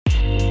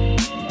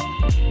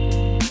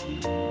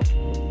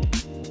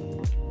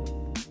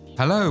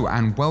Hello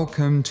and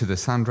welcome to the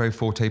Sandro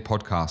Forte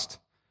podcast.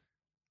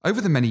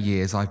 Over the many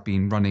years I've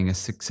been running a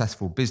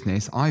successful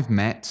business, I've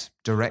met,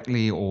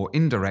 directly or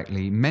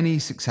indirectly, many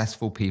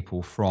successful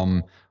people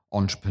from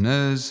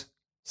entrepreneurs,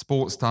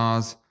 sports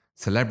stars,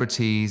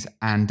 celebrities,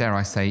 and dare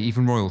I say,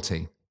 even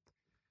royalty.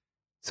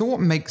 So what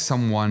makes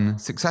someone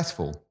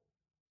successful?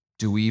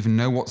 Do we even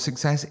know what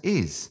success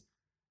is?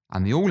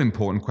 And the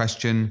all-important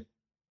question,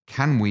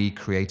 can we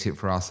create it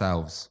for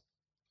ourselves?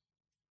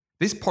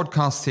 This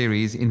podcast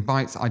series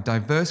invites a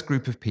diverse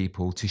group of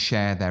people to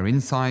share their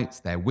insights,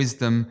 their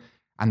wisdom,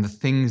 and the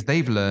things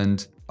they've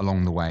learned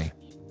along the way.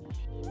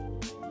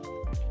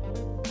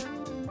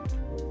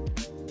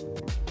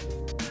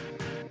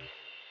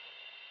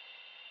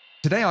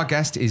 Today our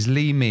guest is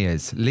Lee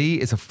Mears. Lee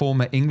is a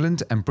former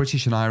England and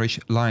British and Irish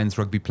Lions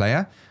rugby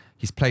player.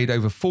 He's played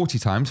over 40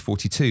 times,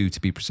 42 to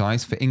be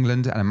precise, for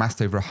England and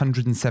amassed over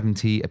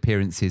 170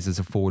 appearances as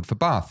a forward for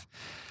Bath.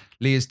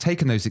 Lee has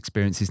taken those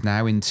experiences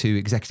now into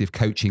executive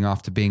coaching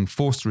after being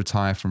forced to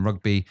retire from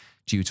rugby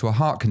due to a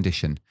heart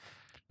condition.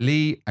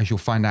 Lee, as you'll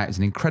find out, is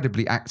an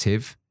incredibly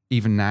active,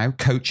 even now,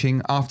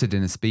 coaching, after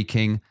dinner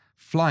speaking,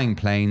 flying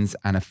planes,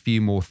 and a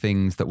few more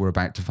things that we're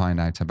about to find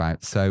out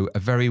about. So a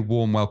very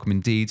warm welcome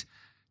indeed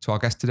to our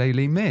guest today,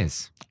 Lee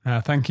Mears.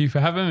 Thank you for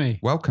having me.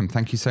 Welcome.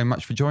 Thank you so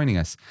much for joining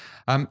us.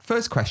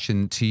 First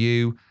question to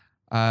you.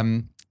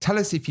 Tell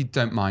us, if you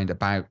don't mind,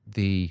 about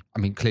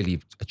clearly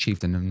you've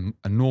achieved an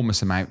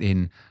enormous amount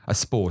in a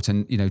sport,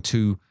 and,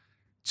 to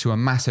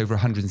amass over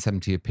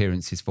 170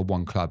 appearances for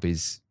one club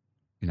is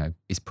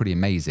pretty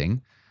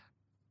amazing,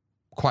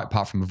 quite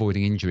apart from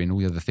avoiding injury and all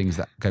the other things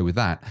that go with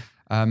that.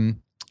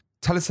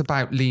 Tell us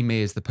about Lee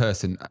Mears, the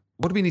person.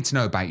 What do we need to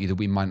know about you that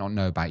we might not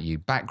know about you?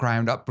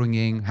 Background,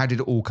 upbringing, how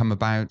did it all come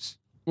about?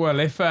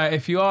 Well,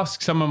 if you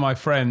ask some of my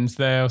friends,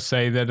 they'll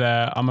say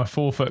that I'm a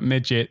 4-foot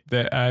midget,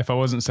 that if I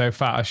wasn't so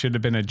fat, I should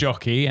have been a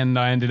jockey, and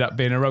I ended up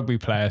being a rugby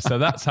player. So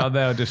that's how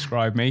they'll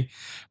describe me.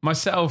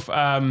 Myself,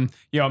 I'm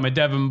a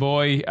Devon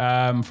boy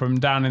from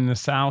down in the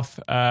south.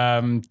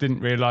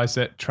 Didn't realise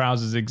that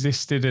trousers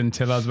existed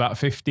until I was about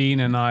 15,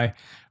 and I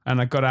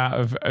got out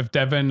of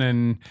Devon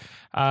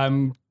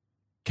and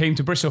came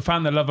to Bristol,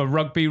 found the love of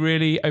rugby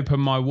really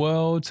opened my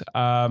world,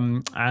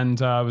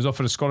 and I was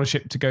offered a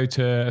scholarship to go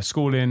to a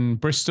school in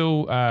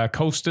Bristol,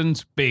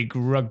 Colston's, big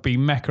rugby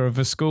mecca of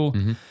a school,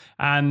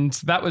 and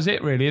that was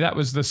it really. That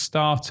was the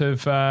start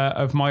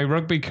of my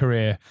rugby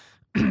career.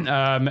 It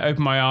opened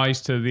my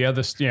eyes to the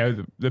other,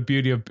 the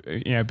beauty of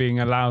being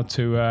allowed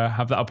to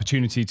have that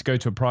opportunity to go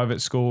to a private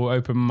school,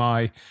 open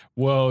my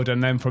world,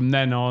 and then from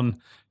then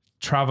on,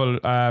 travel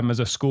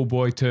as a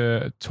schoolboy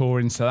to tour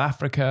in South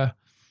Africa.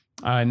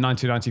 In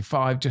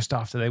 1995, just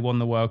after they won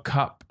the World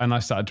Cup, and I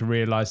started to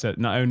realise that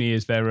not only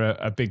is there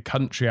a big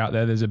country out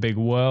there, there's a big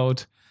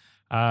world.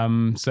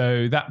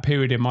 So that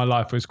period in my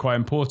life was quite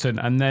important.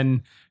 And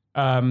then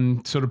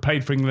sort of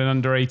played for England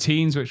under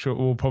 18s, which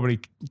we'll probably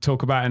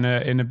talk about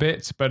in a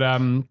bit. But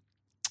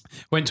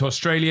went to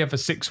Australia for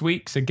 6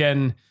 weeks,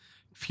 again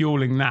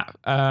fueling that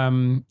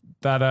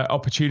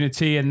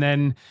opportunity. And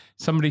then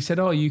somebody said,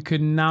 you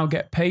can now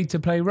get paid to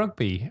play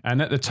rugby. And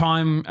at the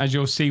time, as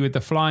you'll see with the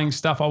flying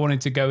stuff, I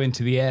wanted to go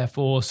into the Air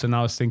Force, and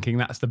I was thinking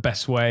that's the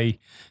best way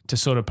to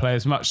sort of play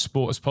as much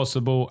sport as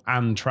possible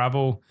and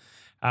travel.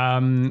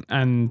 And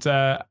then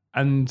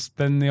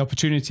the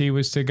opportunity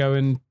was to go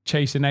and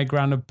chase an egg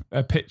around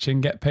a pitch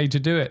and get paid to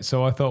do it.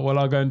 So I thought, well,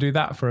 I'll go and do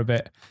that for a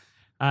bit.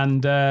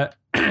 And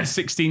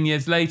 16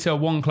 years later,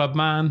 one club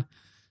man,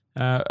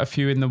 a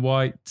few in the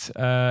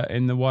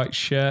white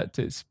shirt.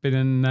 It's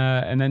been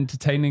an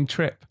entertaining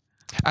trip.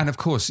 And of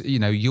course,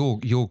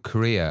 your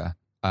career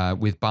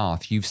with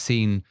Bath, you've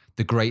seen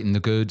the great and the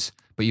good,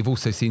 but you've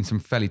also seen some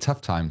fairly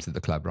tough times at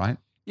the club, right?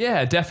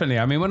 Yeah, definitely.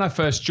 I mean, when I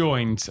first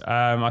joined,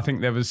 I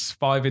think there was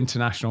 5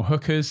 international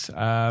hookers.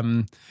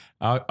 I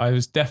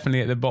was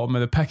definitely at the bottom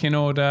of the pecking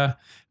order,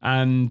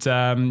 and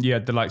you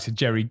had the likes of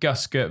Jerry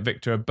Guscott,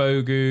 Victor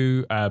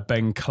Abogu,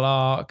 Ben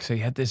Clark. So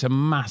you had this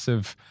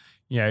massive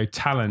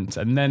talent.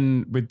 And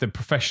then with the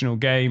professional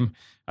game,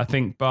 I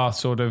think Bath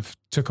sort of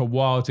took a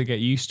while to get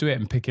used to it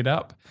and pick it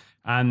up.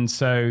 And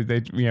so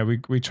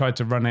we tried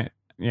to run it,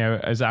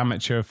 as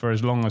amateur for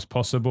as long as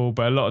possible,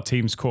 but a lot of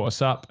teams caught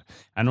us up.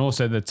 And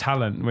also the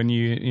talent, when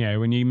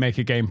you make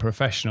a game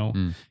professional,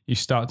 you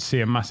start to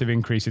see a massive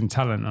increase in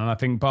talent. And I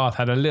think Bath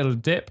had a little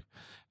dip.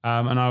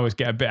 And I always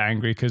get a bit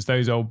angry because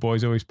those old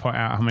boys always point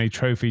out how many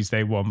trophies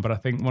they won. But I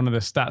think one of the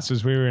stats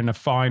was we were in a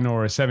final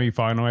or a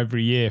semi-final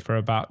every year for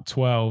about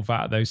 12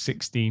 out of those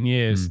 16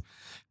 years.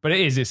 But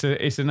it's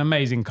an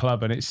amazing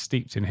club, and it's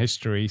steeped in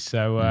history.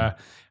 So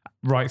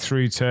right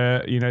through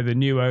to, the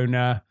new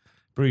owner,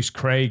 Bruce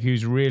Craig,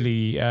 who's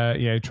really,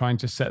 trying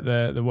to set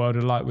the world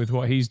alight with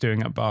what he's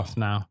doing at Bath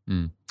now.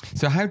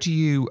 So how do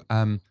you,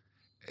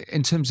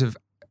 in terms of,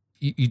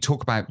 you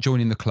talk about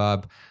joining the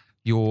club,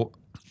 you're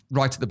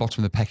right at the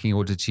bottom of the pecking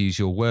order, to use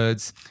your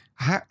words.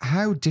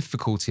 How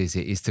difficult is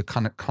it to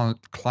kind of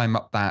climb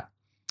up that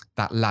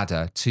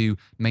ladder to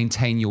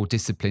maintain your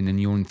discipline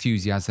and your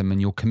enthusiasm and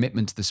your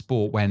commitment to the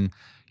sport when,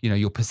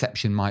 your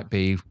perception might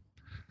be,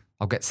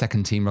 I'll get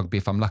second team rugby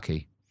if I'm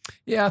lucky.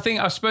 Yeah,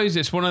 I suppose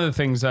it's one of the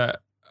things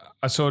that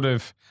I sort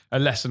of, a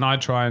lesson I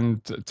try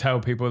and tell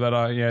people that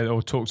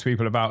or talk to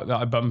people about that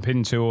I bump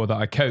into or that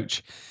I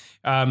coach.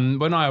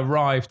 When I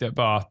arrived at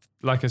Bath,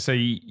 like I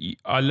say,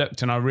 I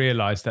looked and I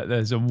realised that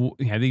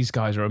these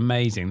guys are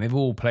amazing. They've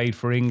all played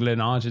for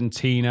England,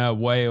 Argentina,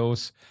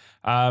 Wales,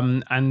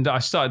 and I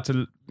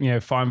started to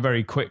find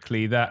very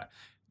quickly that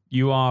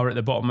you are at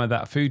the bottom of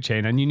that food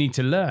chain and you need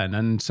to learn.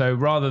 And so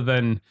rather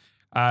than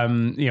I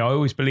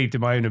always believed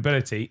in my own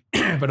ability,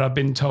 but I've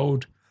been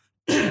told,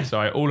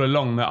 all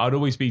along that I'd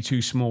always be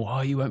too small.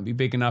 Oh, you won't be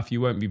big enough.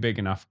 You won't be big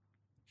enough.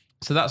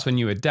 So that's when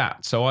you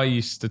adapt. So I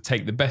used to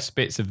take the best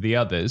bits of the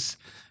others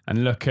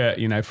and look at,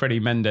 Freddie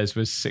Mendes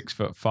was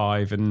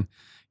 6'5" and,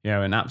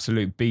 an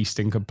absolute beast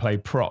and could play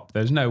prop.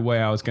 There's no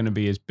way I was going to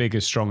be as big,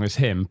 as strong as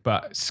him,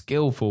 but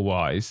skillful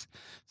wise.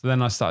 So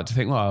then I started to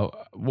think,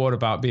 well, what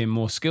about being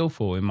more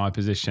skillful in my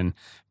position?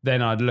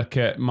 Then I'd look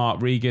at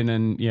Mark Regan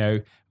and,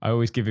 I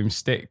always give him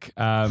stick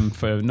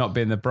for not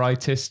being the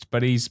brightest,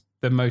 but he's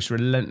the most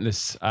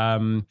relentless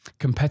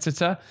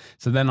competitor.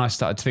 So then I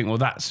started to think, well,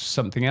 that's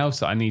something else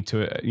that I need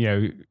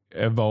to,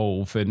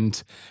 evolve.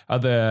 And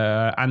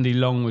Andy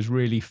Long was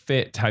really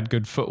fit, had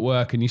good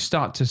footwork, and you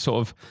start to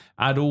sort of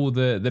add all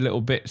the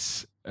little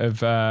bits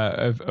of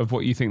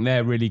what you think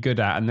they're really good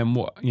at, and then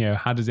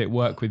how does it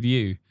work with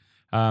you?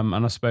 And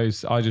I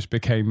suppose I just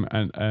became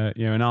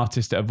an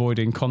artist at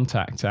avoiding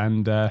contact,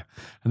 and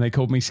they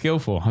called me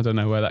skillful. I don't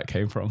know where that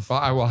came from. Well,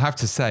 I will have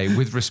to say,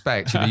 with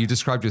respect, you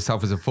described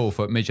yourself as a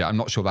 4-foot midget. I'm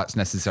not sure that's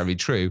necessarily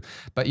true,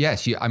 but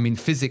yes,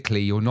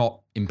 physically you're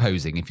not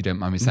imposing, if you don't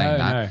mind me saying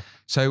that. No.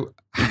 So,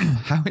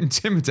 how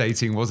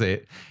intimidating was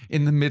it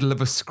in the middle of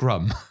a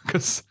scrum?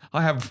 Because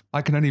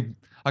I can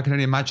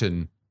only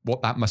imagine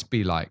what that must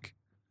be like.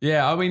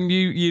 Yeah,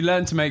 you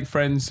learn to make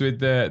friends with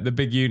the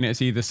big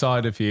units either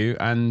side of you,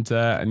 and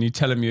you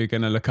tell them you're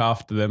going to look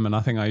after them. And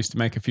I think I used to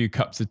make a few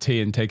cups of tea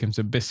and take them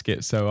some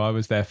biscuits, so I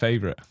was their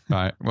favourite.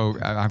 Right. Well,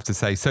 I have to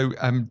say, so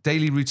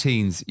daily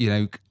routines.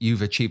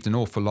 You've achieved an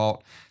awful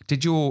lot.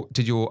 Did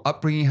your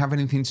upbringing have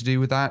anything to do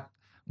with that?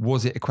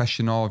 Was it a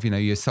question of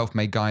you're a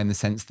self-made guy in the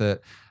sense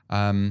that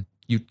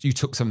you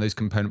took some of those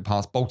component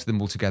parts, bolted them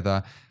all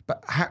together?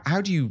 But how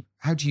do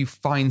you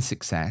find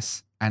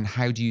success? And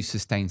how do you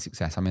sustain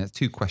success? That's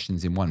two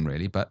questions in one,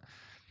 really. But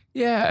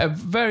yeah,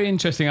 very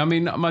interesting.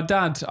 My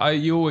dad,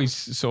 you always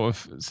sort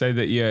of say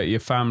that your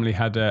family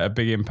had a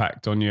big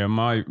impact on you.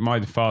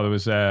 My father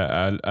was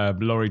a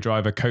lorry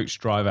driver, coach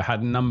driver,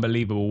 had an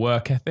unbelievable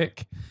work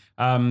ethic.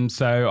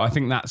 So I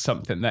think that's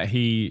something that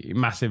he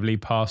massively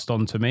passed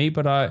on to me.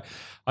 But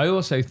I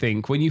also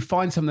think when you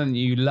find something that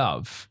you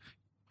love,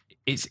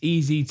 it's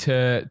easy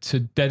to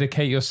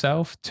dedicate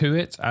yourself to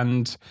it.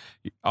 And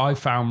I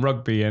found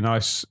rugby, and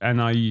I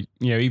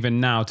even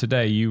now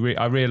today,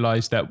 I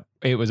realized that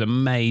it was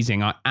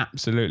amazing. I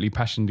absolutely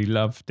passionately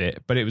loved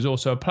it, but it was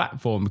also a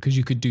platform because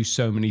you could do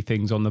so many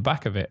things on the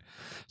back of it.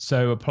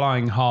 So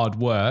applying hard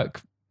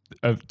work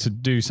to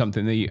do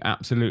something that you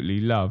absolutely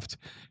loved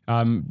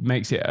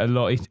makes it a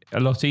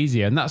lot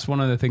easier. And that's one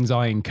of the things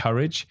I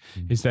encourage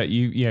is that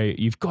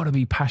you've got to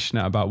be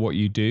passionate about what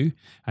you do,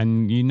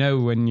 and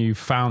when you've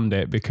found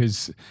it,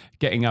 because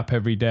getting up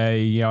every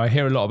day, I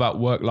hear a lot about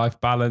work-life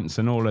balance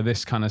and all of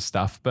this kind of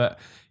stuff, but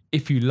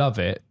if you love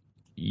it,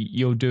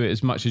 you'll do it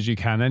as much as you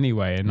can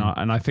anyway.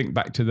 And I think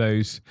back to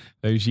those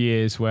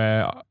years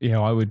where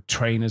I would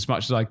train as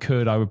much as I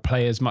could, I would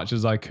play as much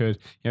as I could.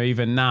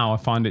 Even now I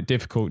find it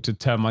difficult to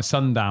turn my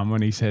son down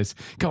when he says,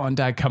 "Go on,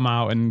 Dad, come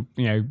out and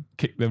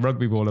kick the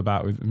rugby ball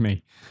about with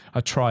me."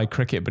 I try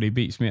cricket, but he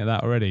beats me at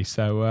that already.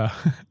 So,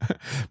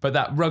 but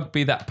that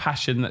rugby, that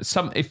passion,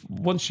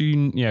 once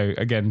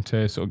again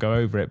to sort of go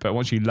over it, but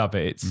once you love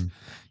it, it's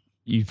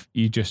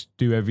you just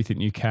do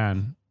everything you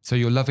can. So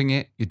you're loving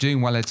it, you're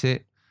doing well at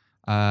it.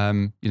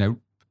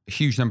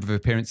 Huge number of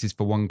appearances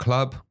for one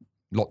club,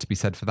 a lot to be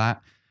said for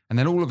that. And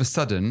then all of a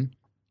sudden,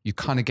 you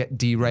kind of get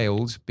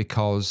derailed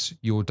because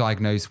you're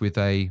diagnosed with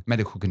a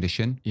medical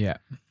condition,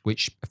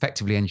 which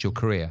effectively ends your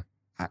career.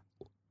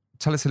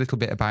 Tell us a little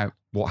bit about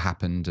what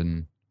happened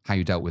and how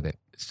you dealt with it.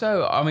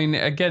 So,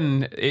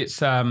 again, it's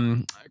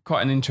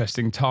quite an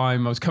interesting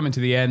time. I was coming to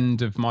the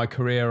end of my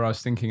career. I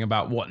was thinking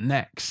about what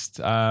next.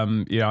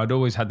 I'd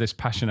always had this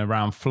passion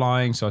around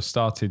flying, so I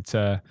started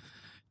to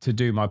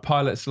do my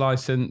pilot's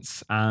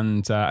license,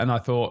 and I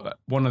thought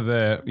one of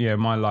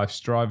my life's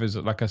drivers,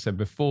 like I said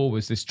before,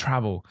 was this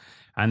travel.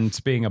 And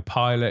being a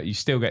pilot, you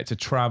still get to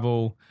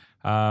travel.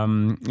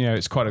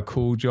 It's quite a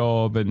cool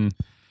job, and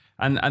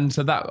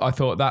so that I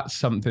thought that's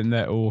something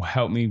that will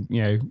help me,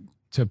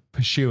 to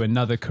pursue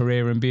another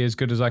career and be as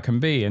good as I can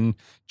be. And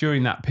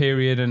during that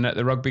period, and at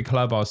the rugby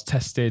club, I was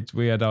tested.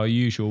 We had our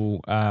usual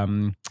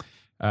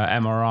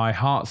MRI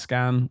heart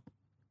scan.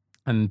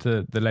 And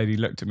the lady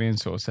looked at me and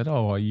sort of said,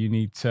 "Oh,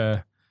 we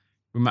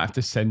might have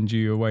to send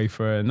you away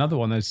for another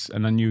one.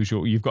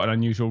 You've got an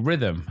unusual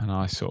rhythm." And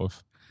I sort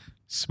of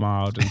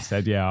smiled and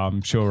said, "Yeah,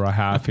 I'm sure I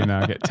have.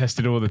 I get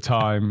tested all the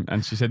time."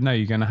 And she said, "No,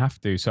 you're going to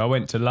have to." So I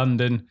went to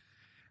London,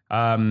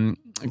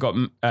 Got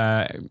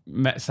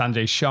met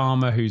Sanjay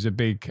Sharma, who's a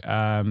big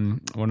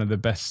one of the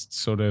best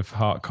sort of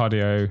heart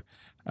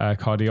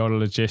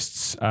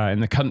cardiologists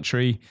in the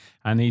country,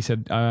 and he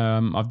said,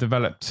 I've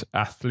developed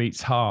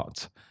athlete's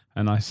heart.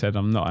 And I said,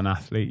 I'm not an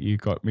athlete, you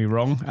got me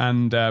wrong.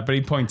 And but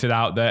he pointed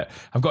out that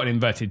I've got an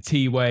inverted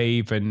T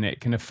wave and it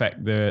can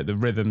affect the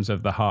rhythms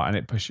of the heart and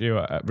it puts you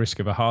at risk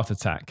of a heart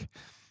attack.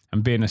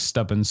 And being a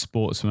stubborn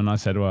sportsman, I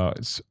said, well,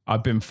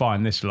 I've been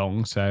fine this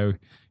long, so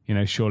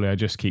surely I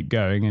just keep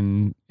going.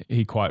 And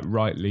he quite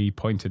rightly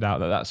pointed out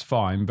that that's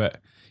fine,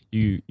 but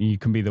you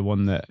can be the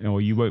one that,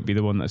 or you won't be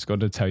the one that's got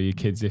to tell your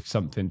kids if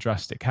something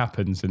drastic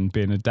happens. And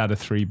being a dad of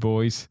 3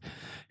 boys,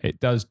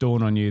 it does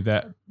dawn on you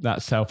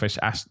that selfish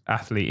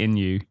athlete in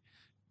you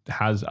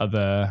has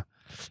other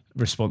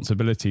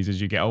responsibilities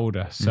as you get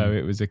older. So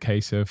it was a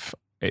case of,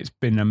 it's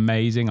been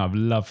amazing. I've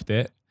loved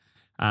it.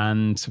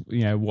 And,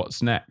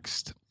 what's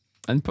next?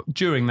 And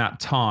during that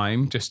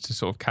time, just to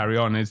sort of carry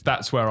on,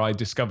 that's where I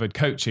discovered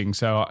coaching.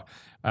 So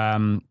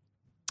I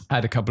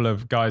had a couple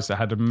of guys that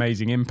had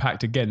amazing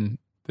impact. Again,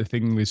 the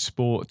thing with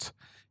sport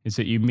is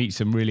that you meet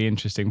some really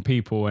interesting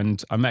people.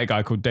 And I met a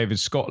guy called David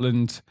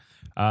Scotland,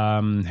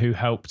 who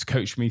helped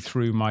coach me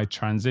through my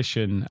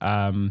transition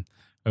of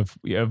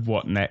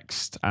what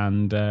next.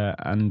 And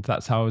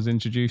that's how I was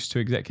introduced to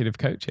executive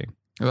coaching.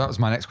 Well, that was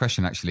my next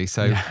question, actually.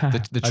 So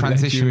the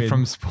transition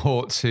from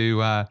sport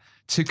to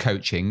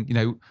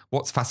coaching,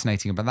 what's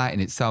fascinating about that in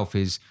itself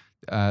is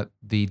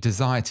the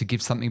desire to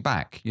give something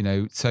back.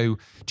 So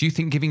do you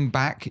think giving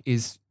back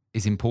is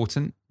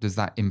important? Does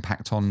that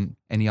impact on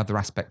any other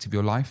aspect of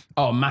your life?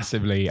 Oh,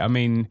 massively. I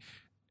mean,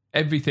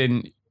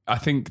 everything. I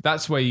think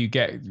that's where you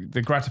get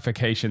the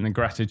gratification, the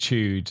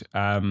gratitude.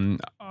 I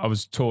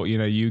was taught,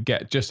 you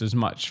get just as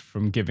much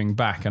from giving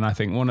back. And I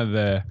think one of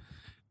the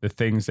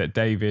things that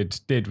David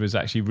did was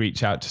actually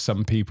reach out to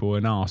some people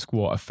and ask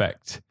what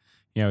effect,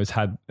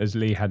 has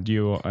Lee had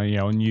you,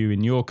 on you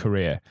in your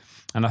career.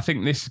 And I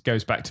think this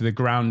goes back to the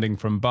grounding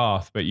from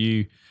Bath, but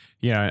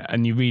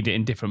and you read it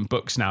in different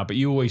books now, but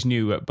you always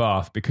knew at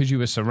Bath, because you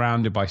were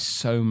surrounded by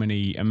so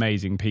many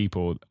amazing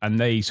people, and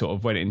they sort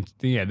of went in,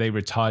 they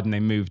retired and they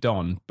moved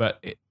on.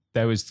 But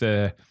there was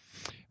you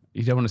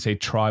don't want to say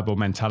tribal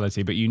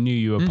mentality, but you knew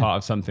you were part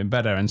of something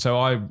better. And so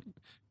I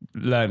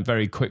learned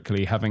very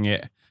quickly, having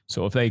it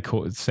sort of, they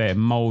say it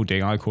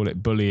molding, I call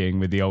it bullying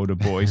with the older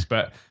boys,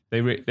 but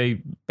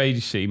they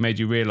basically made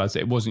you realize that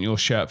it wasn't your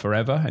shirt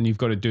forever, and you've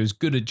got to do as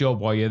good a job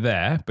while you're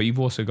there, but you've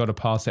also got to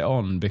pass it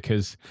on,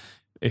 because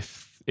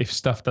if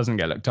stuff doesn't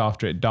get looked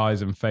after, it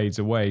dies and fades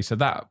away. So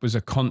that was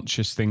a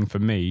conscious thing for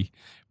me,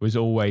 was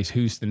always,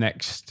 who's the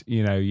next,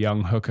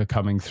 young hooker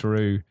coming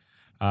through?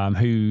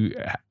 Who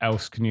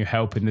else can you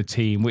help in the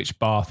team? Which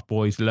Bath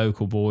boys,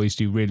 local boys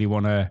do you really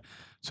want to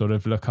sort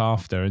of look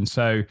after? And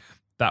so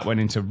that went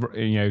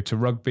into, to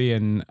rugby.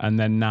 And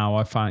then now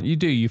I find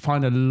you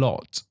find a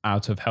lot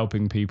out of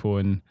helping people.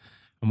 And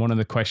one of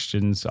the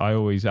questions I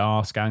always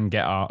ask and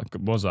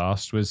was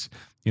asked was,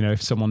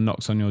 if someone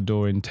knocks on your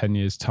door in 10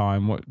 years'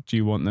 time, what do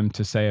you want them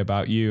to say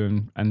about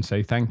you and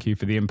say thank you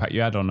for the impact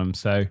you had on them?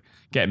 So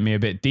getting me a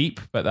bit deep,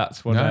 but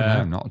that's what...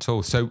 No, not at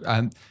all. So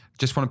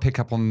just want to pick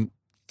up on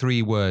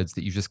 3 words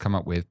that you've just come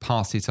up with.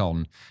 Pass it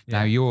on. Yeah.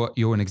 Now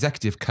you're an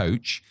executive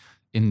coach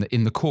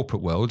in the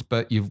corporate world,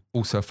 but you're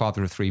also a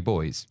father of 3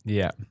 boys.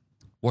 Yeah.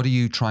 What are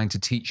you trying to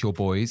teach your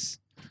boys?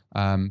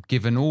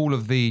 Given all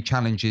of the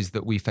challenges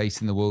that we face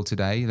in the world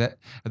today, are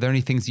there any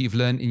things that you've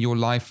learned in your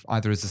life,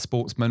 either as a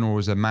sportsman or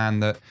as a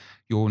man, that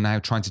you're now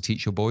trying to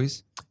teach your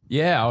boys?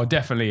 Yeah,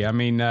 definitely. I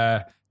mean,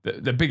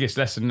 the biggest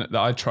lesson that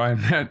I try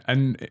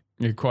and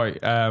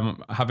quite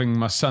having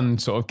my son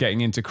sort of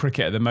getting into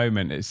cricket at the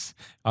moment is,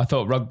 I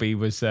thought rugby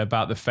was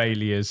about the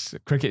failures.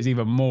 Cricket is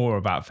even more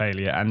about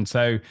failure, and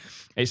so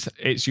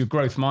it's your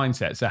growth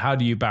mindset. So how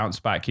do you bounce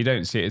back? You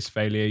don't see it as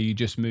failure. You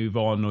just move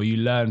on, or you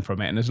learn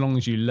from it. And as long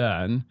as you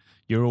learn,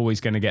 you're always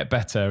going to get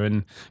better.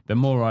 And the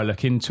more I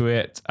look into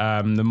it,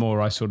 the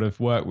more I sort of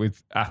work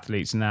with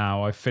athletes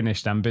now, I've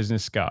finished and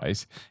business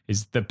guys,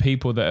 is the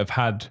people that have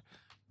had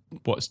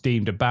what's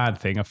deemed a bad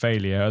thing, a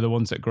failure, are the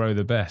ones that grow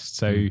the best.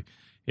 So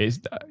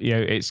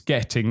it's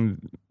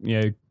getting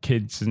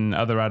kids and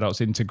other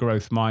adults into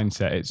growth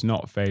mindset. It's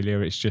not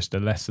failure, it's just a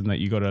lesson that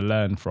you got to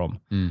learn from.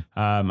 And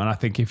I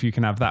think if you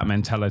can have that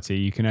mentality,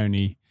 you can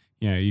only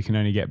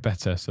get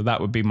better. So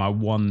that would be my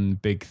one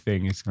big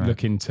thing, is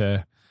look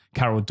into...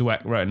 Carol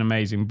Dweck wrote an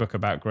amazing book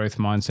about growth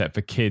mindset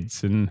for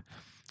kids, and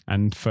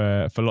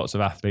for lots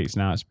of athletes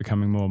now it's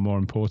becoming more and more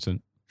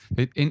important.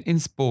 In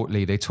sport,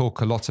 Lee, they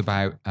talk a lot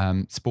about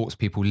sports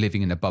people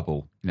living in a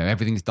bubble.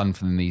 Everything's done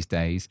for them these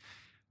days.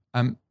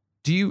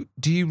 Did you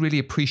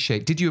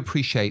appreciate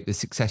the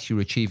success you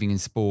were achieving in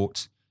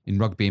sport, in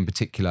rugby in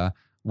particular,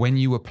 when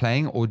you were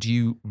playing, or do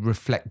you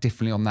reflect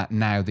differently on that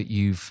now that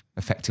you've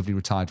effectively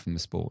retired from the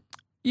sport?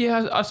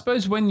 Yeah, I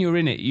suppose when you're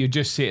in it, you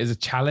just see it as a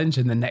challenge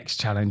and the next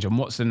challenge and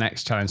what's the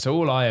next challenge. So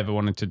all I ever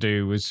wanted to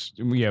do was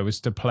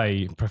to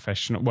play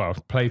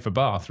play for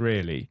Bath,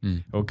 really.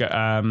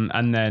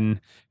 And then,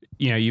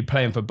 you're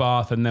playing for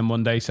Bath, and then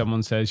one day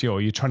someone says,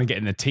 you're trying to get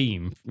in the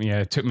team.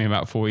 It took me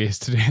about 4 years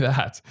to do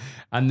that.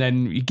 And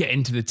then you get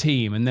into the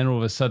team, and then all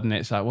of a sudden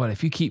it's like, well,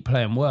 if you keep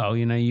playing well,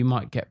 you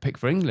might get picked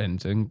for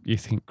England. And you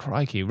think,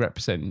 crikey,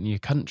 representing your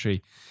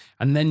country.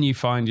 And then you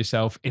find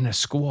yourself in a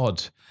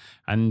squad.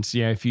 And,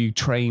 if you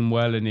train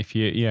well, and if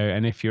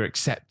you're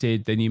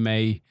accepted, then you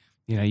may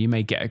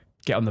get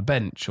on the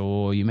bench,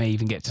 or you may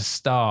even get to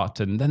start.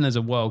 And then there's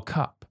a World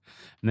Cup.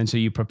 And then so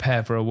you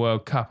prepare for a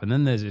World Cup, and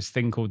then there's this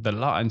thing called the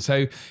line.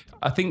 So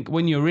I think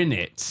when you're in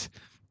it,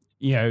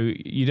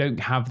 you don't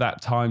have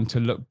that time to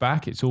look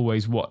back. It's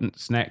always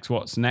what's next.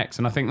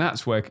 And I think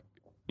that's where,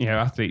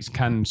 athletes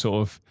can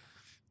sort of,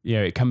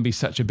 it can be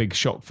such a big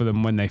shock for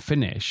them when they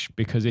finish,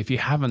 because if you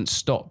haven't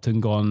stopped and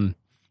gone,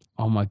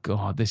 oh my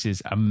God, this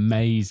is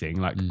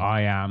amazing. Like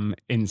I am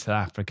in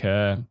South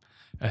Africa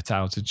at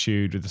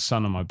altitude with the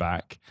sun on my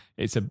back.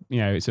 It's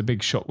a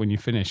big shock when you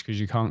finish, because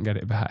you can't get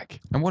it back.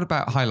 And what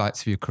about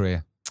highlights of your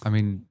career?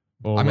 I'm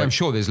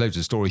sure there's loads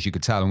of stories you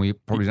could tell, and we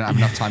probably don't have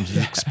enough time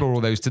to explore all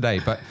those today,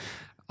 but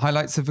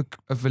highlights of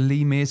a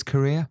Lee Mears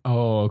career?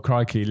 Oh,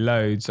 crikey,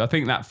 loads. I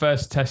think that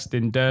first test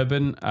in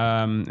Durban,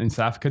 in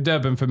South Africa.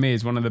 Durban for me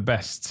is one of the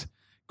best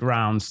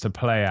grounds to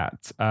play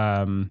at.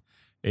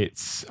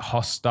 It's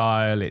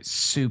hostile, it's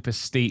super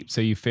steep,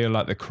 so you feel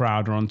like the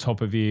crowd are on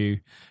top of you.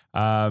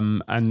 Because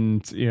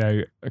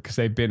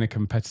they've been a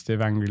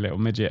competitive, angry little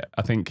midget,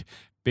 I think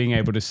being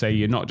able to say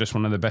you're not just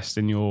one of the best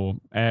in your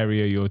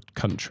area, your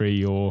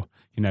country, and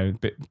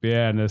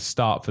the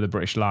start for the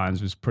British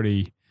Lions was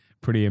pretty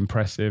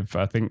impressive.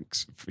 I think,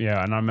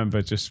 and I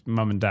remember just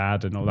mum and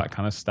dad and all that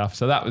kind of stuff.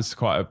 So that was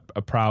quite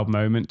a proud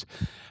moment.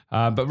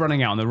 But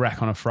running out on the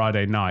Rec on a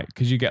Friday night,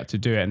 because you get to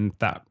do it, and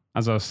that,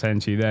 as I was saying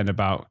to you then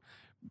about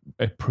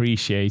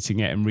appreciating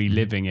it and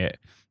reliving it,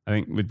 I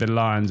think with the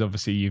Lions,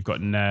 obviously you've got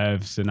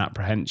nerves and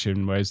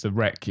apprehension, whereas the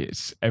Rec,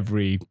 it's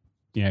every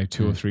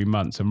 2 or 3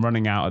 months, and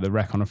running out at the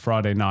Rec on a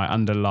Friday night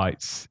under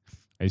lights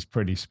is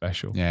pretty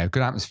special. Yeah,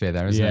 good atmosphere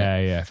there, isn't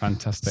it? Yeah,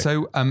 fantastic.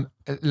 So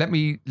let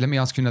me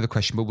ask you another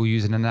question, but we'll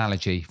use an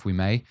analogy if we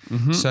may.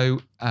 Mm-hmm.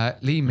 So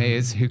Lee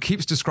Mears, who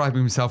keeps describing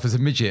himself as a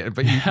midget,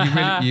 but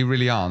you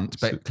really aren't,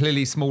 but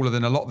clearly smaller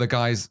than a lot of the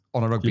guys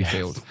on a rugby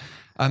field.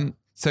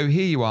 So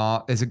here you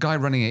are, there's a guy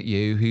running at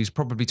you who's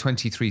probably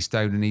 23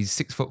 stone and he's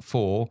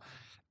 6'4",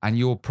 and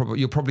you're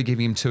probably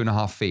giving him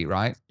 2.5 feet,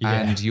 right?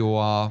 Yeah. And you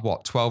are,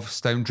 12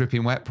 stone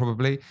dripping wet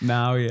probably?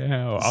 No,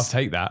 yeah, I'll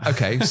take that.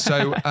 Okay,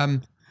 so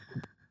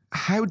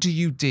how do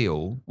you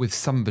deal with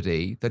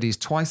somebody that is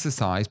twice the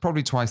size,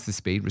 probably twice the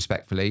speed,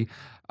 respectfully,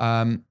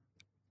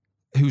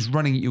 who's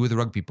running at you with a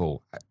rugby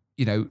ball?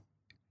 You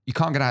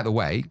can't get out of the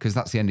way, because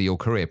that's the end of your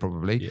career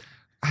probably. Yeah.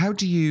 How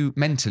do you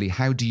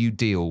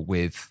deal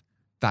with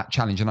that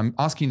challenge? And I'm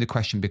asking you the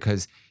question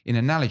because in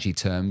analogy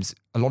terms,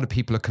 a lot of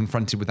people are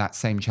confronted with that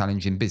same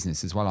challenge in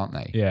business as well, aren't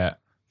they? Yeah.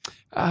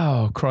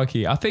 Oh,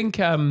 crikey. I think,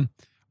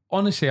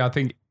 honestly,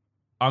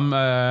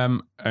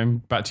 I'm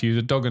back to use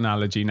a dog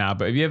analogy now,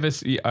 but have you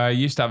ever,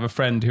 used to have a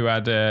friend who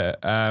had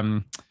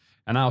an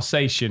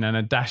Alsatian and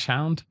a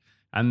Dachshund,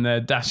 and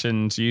the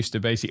Dachshund used to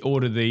basically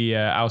order the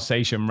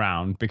Alsatian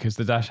round because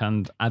the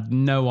Dachshund had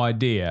no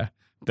idea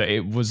that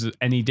it was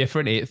any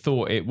different. It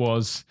thought it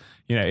was,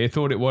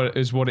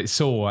 what it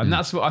saw. And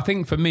that's what I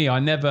think for me,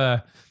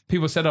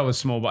 people said I was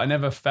small, but I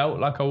never felt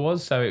like I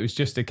was. So it was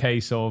just a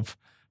case of,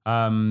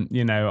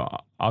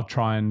 I'll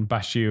try and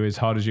bash you as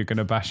hard as you're going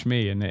to bash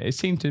me. And it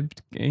seemed to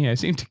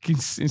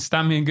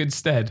stand me in good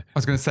stead. I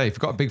was going to say, if you've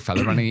got a big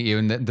fella running at you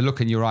and the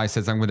look in your eye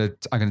says, I'm going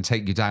to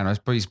take you down,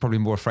 he's probably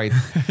more afraid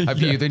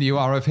of you than you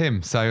are of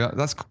him. So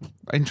that's an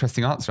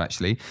interesting answer,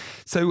 actually.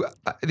 So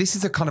this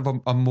is a kind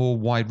of a more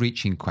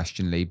wide-reaching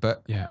question, Lee,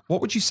 but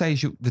what would you say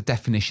is the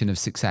definition of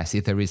success,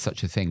 if there is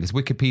such a thing? Because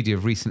Wikipedia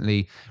have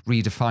recently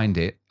redefined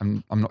it.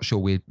 I'm not sure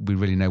we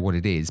really know what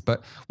it is,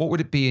 but what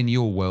would it be in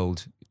your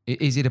world?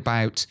 Is it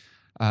about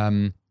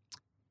a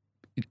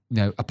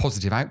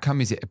positive outcome?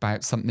 Is it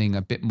about something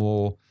a bit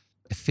more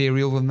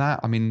ethereal than that?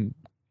 I mean,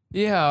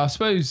 yeah, I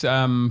suppose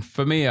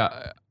for me,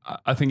 I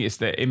think it's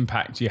the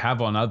impact you have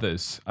on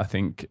others. I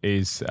think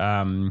is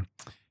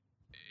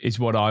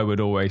what I would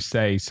always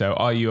say. So,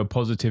 are you a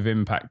positive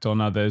impact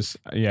on others?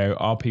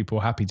 Are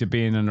people happy to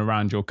be in and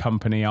around your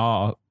company?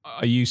 Are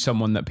you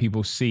someone that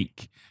people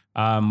seek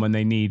when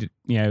they need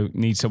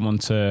someone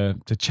to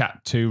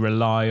chat to,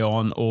 rely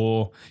on,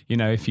 or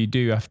if you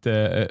do have to,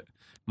 at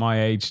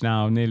my age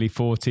now, nearly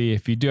 40,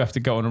 if you do have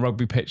to go on a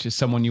rugby pitch, it's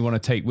someone you want to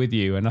take with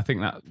you. And I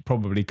think that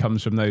probably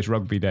comes from those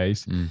rugby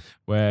days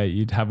where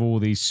you'd have all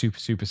these super,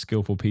 super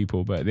skillful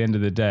people, but at the end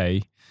of the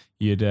day,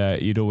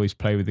 you'd always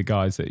play with the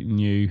guys that you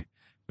knew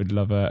would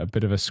love a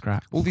bit of a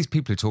scrap. All these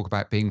people who talk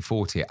about being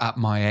 40 at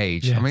my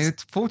age. Yes. I mean,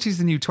 40 is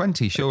the new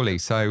 20, surely.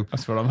 So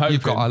that's what I'm hoping.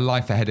 You've got a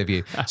life ahead of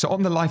you. So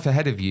on the life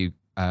ahead of you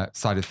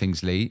side of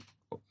things, Lee,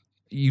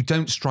 you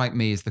don't strike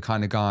me as the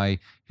kind of guy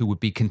who would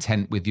be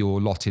content with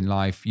your lot in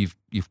life.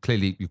 You're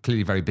clearly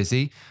very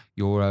busy.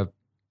 You're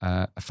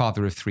a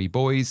father of 3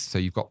 boys, so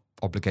you've got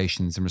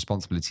obligations and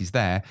responsibilities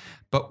there.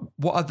 But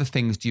what other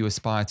things do you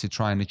aspire to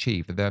try and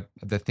achieve? Are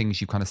there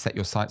things you kind of set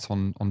your sights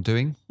on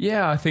doing?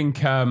 Yeah, I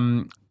think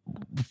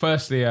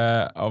firstly,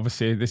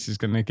 obviously, this is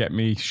going to get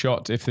me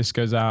shot if this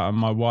goes out and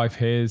my wife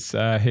hears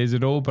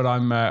it all. But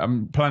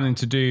I'm planning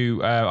to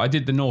do. I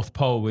did the North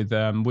Pole with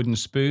Wooden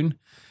Spoon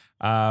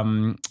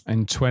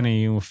in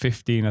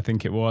 2015, I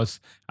think it was,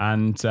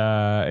 and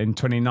in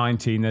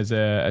 2019, there's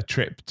a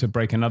trip to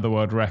break another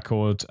world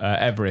record,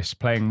 Everest,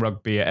 playing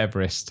rugby at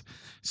Everest.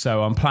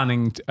 So I'm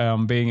planning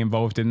being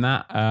involved in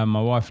that.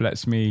 My wife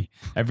lets me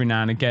every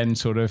now and again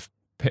sort of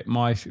pit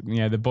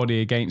the body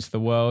against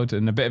the world,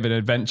 and a bit of an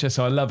adventure.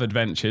 So I love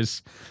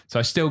adventures. So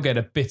I still get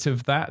a bit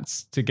of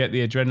that to get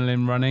the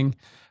adrenaline running.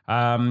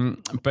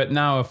 But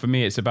now for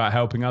me, it's about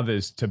helping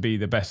others to be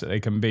the best that they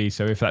can be.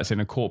 So if that's in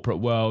a corporate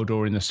world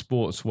or in the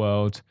sports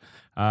world,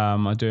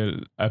 I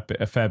do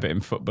a fair bit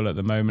in football at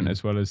the moment,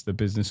 as well as the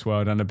business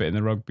world and a bit in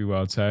the rugby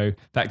world. So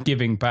that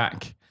giving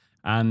back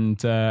and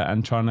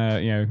trying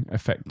to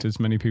affect as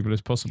many people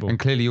as possible. And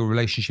clearly your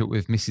relationship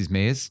with Mrs.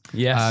 Mears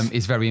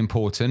is very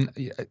important.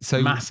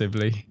 So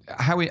massively.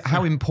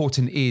 How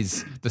important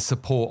is the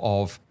support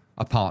of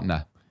a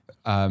partner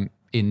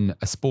in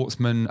a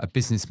sportsman, a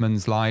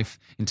businessman's life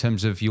in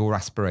terms of your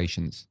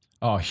aspirations?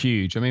 Oh,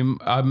 huge. I mean,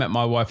 I met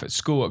my wife at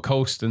school at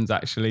Colston's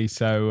actually.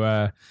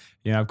 So,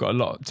 I've got a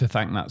lot to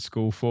thank that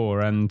school for.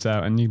 And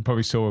you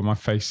probably saw my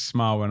face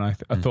smile when I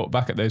thought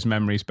back at those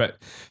memories. But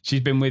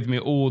she's been with me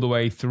all the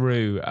way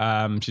through.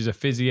 She's a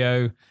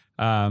physio.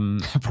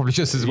 Probably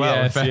just as well.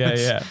 Yes,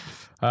 yeah.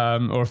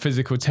 Or a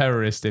physical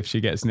terrorist if she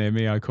gets near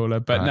me, I call her.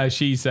 But no,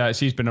 she's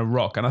been a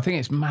rock. And I think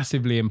it's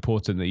massively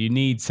important that you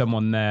need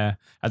someone there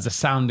as a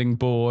sounding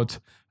board.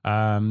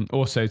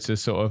 Also to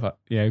sort of,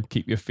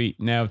 keep your feet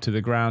nailed to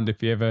the ground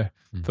if you ever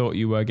thought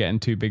you were getting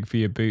too big for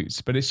your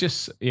boots. But it's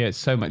just, it's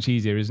so much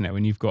easier, isn't it,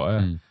 when you've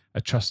got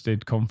a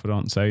trusted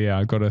confidant. So yeah,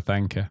 I've got to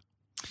thank her.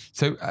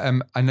 So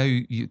I know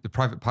the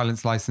private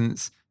pilot's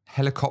license,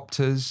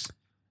 helicopters.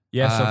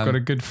 Yes, I've got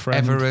a good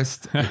friend.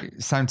 Everest.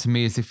 Sound to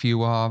me as if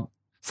you are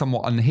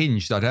somewhat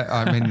unhinged.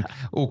 I mean,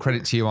 all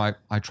credit to you.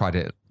 I tried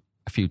it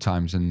a few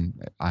times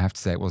and I have to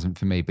say it wasn't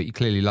for me, but you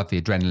clearly love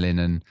the adrenaline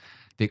and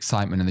the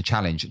excitement and the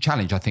challenge.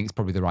 Challenge, I think, is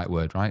probably the right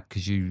word, right?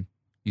 Because you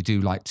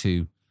do like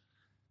to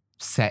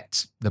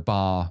set the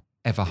bar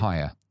ever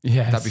higher.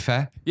 Yes. Would that be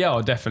fair? Yeah,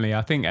 well, definitely.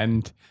 I think,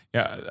 and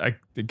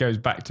it goes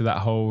back to that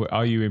whole,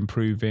 are you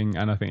improving?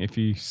 And I think if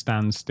you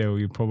stand still,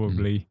 you're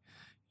probably,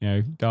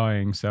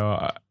 dying. So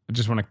I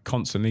just want to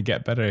constantly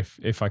get better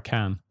if I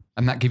can.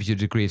 And that gives you a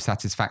degree of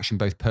satisfaction,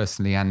 both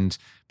personally and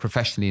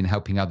professionally, in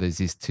helping others,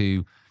 is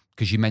to,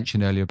 because you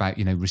mentioned earlier about,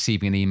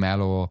 receiving an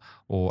email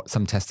or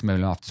some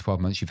testimonial after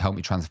 12 months, you've helped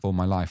me transform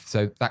my life.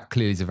 So that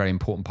clearly is a very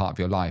important part of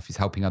your life, is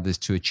helping others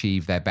to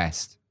achieve their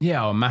best.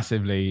 Yeah,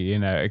 massively.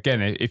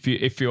 Again,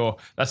 if you're,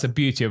 that's the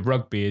beauty of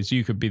rugby, is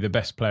you could be the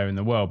best player in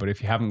the world, but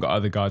if you haven't got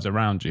other guys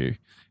around you,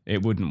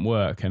 it wouldn't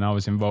work. And I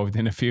was involved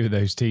in a few of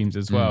those teams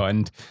as well.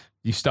 And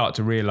you start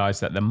to realize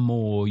that the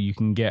more you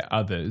can get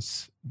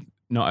others,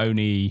 not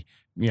only,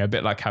 a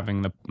bit like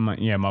having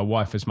my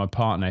wife as my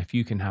partner, if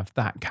you can have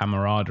that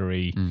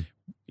camaraderie,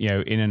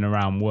 in and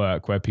around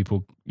work where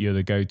you're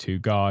the go-to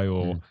guy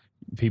or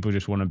people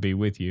just want to be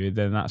with you,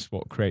 then that's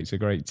what creates a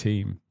great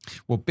team.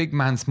 Well, big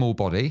man, small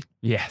body.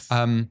 Yes.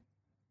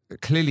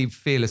 Clearly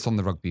fearless on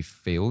the rugby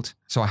field.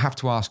 So I have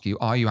to ask you,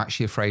 are you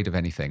actually afraid of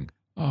anything?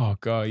 Oh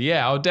God,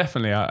 yeah, I'll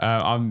definitely.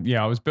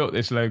 I was built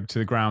this low to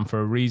the ground for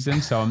a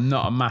reason, so I'm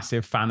not a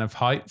massive fan of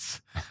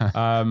heights.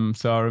 So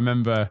I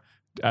remember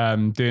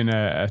doing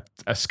a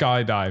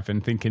skydive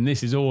and thinking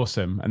this is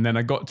awesome, and then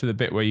I got to the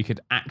bit where you could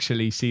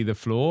actually see the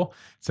floor.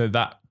 So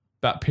that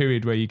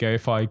period where you go,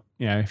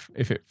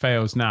 if it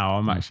fails now,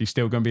 I'm actually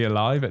still going to be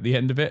alive at the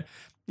end of it.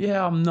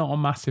 Yeah, I'm not a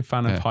massive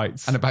fan of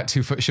heights, and about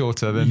 2 foot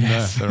shorter than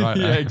the right.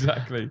 Yeah,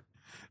 exactly.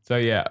 So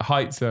yeah,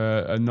 heights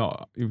are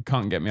not, you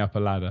can't get me up a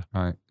ladder.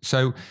 Right.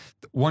 So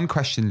one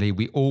question, Lee,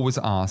 we always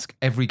ask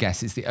every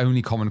guest, it's the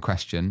only common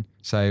question,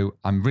 so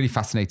I'm really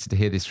fascinated to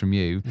hear this from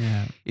you,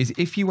 is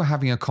if you were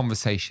having a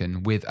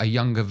conversation with a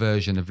younger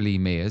version of Lee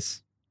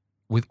Mears,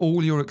 with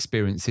all your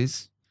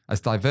experiences,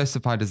 as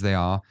diversified as they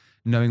are,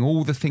 knowing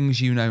all the things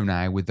you know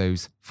now with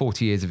those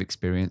 40 years of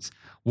experience,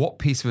 what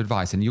piece of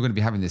advice, and you're going to be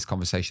having this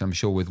conversation, I'm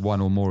sure, with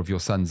one or more of your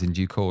sons in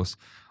due course,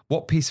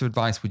 what piece of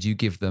advice would you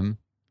give them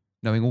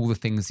knowing all the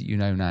things that you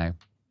know now?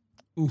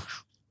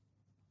 Oof.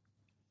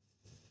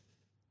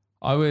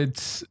 I would,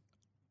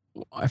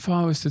 if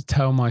I was to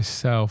tell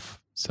myself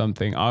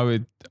something,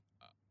 I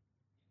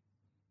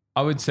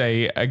would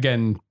say,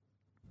 again,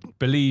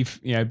 believe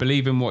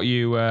in what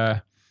you,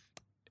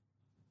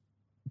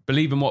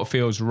 believe in what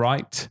feels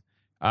right.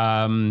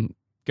 Go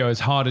as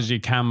hard as you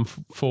can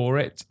for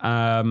it.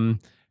 But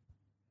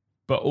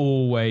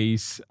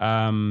always,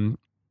 always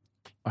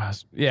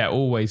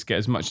get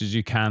as much as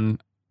you can.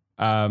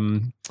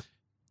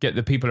 Get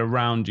the people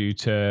around you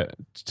to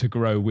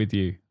grow with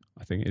you,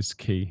 I think is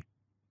key.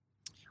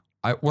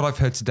 What I've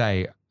heard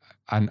today,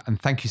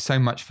 and thank you so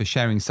much for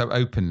sharing so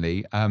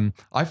openly.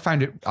 I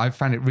found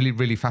it really,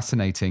 really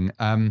fascinating.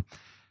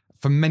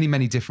 for many,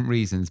 many different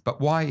reasons.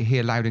 But what I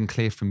hear loud and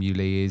clear from you,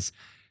 Lee, is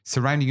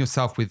surrounding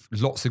yourself with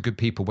lots of good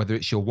people, whether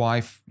it's your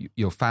wife,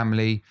 your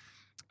family,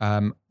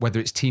 whether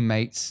it's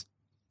teammates.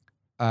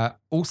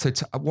 Also,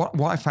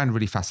 what I found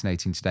really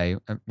fascinating today,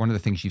 one of the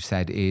things you've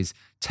said is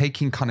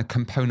taking kind of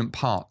component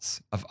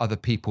parts of other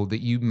people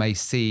that you may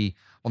see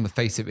on the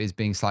face of it as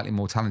being slightly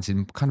more talented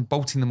and kind of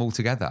bolting them all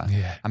together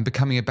and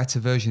becoming a better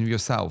version of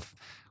yourself,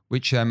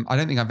 which I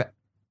don't think I've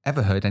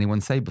ever heard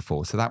anyone say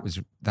before. So that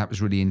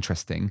was really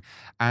interesting.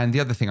 And the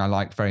other thing I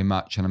liked very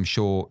much, and I'm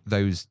sure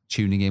those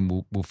tuning in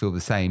will feel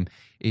the same,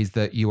 is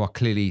that you are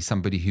clearly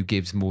somebody who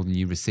gives more than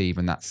you receive,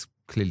 and that's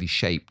clearly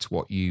shaped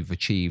what you've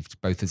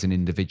achieved both as an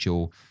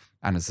individual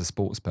and as a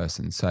sports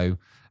person. So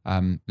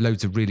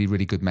loads of really,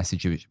 really good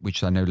messages,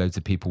 which I know loads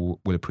of people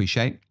will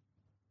appreciate.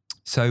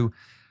 So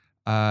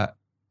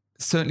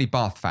certainly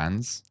Bath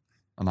fans,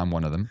 and I'm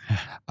one of them,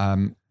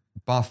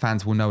 Bath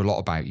fans will know a lot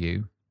about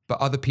you, but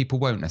other people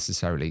won't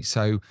necessarily.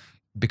 So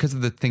because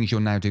of the things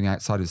you're now doing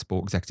outside of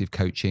sport, executive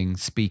coaching,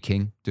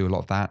 speaking, do a lot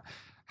of that,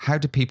 how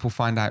do people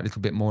find out a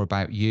little bit more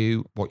about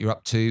you, what you're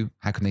up to?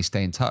 How can they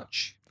stay in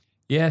touch?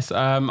 Yes,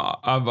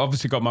 I've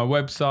obviously got my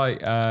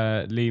website,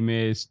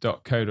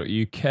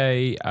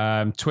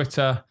 leemears.co.uk,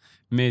 Twitter,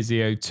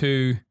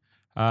 Mearsio2,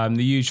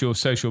 the usual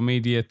social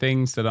media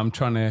things that I'm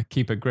trying to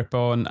keep a grip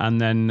on.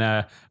 And then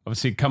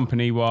obviously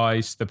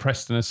company-wise, the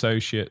Preston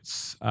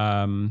Associates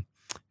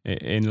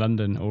in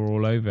London or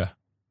all over.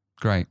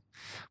 Great.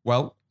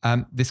 Well,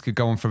 this could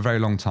go on for a very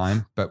long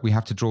time, but we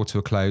have to draw to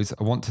a close.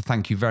 I want to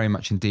thank you very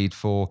much indeed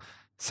for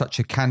such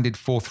a candid,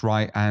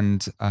 forthright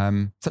and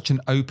such an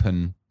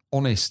open,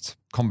 honest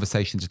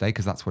conversation today,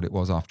 because that's what it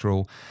was after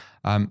all.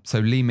 So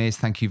Lee Mears,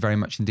 thank you very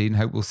much indeed, and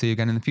hope we'll see you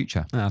again in the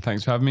future.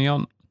 Thanks for having me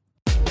on.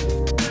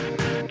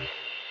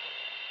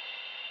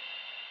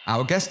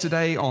 Our guest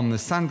today on the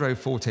Sandro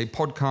Forte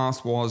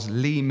podcast was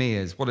Lee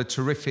Mears. What a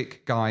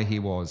terrific guy he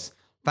was.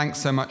 Thanks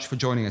so much for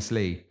joining us,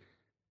 Lee.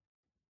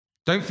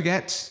 Don't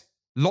forget,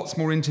 lots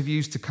more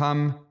interviews to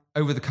come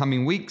over the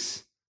coming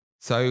weeks.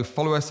 So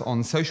follow us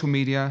on social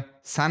media,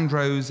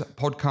 Sandro's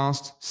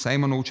podcast,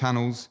 same on all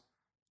channels.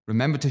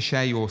 Remember to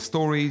share your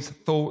stories,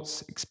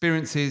 thoughts,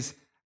 experiences,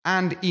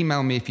 and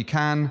email me if you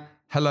can,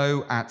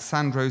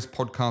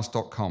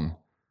 hello@sandrospodcast.com.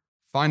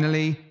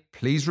 Finally,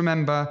 please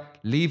remember,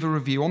 leave a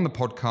review on the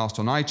podcast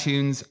on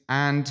iTunes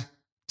and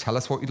tell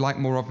us what you'd like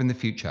more of in the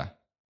future.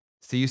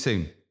 See you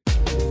soon.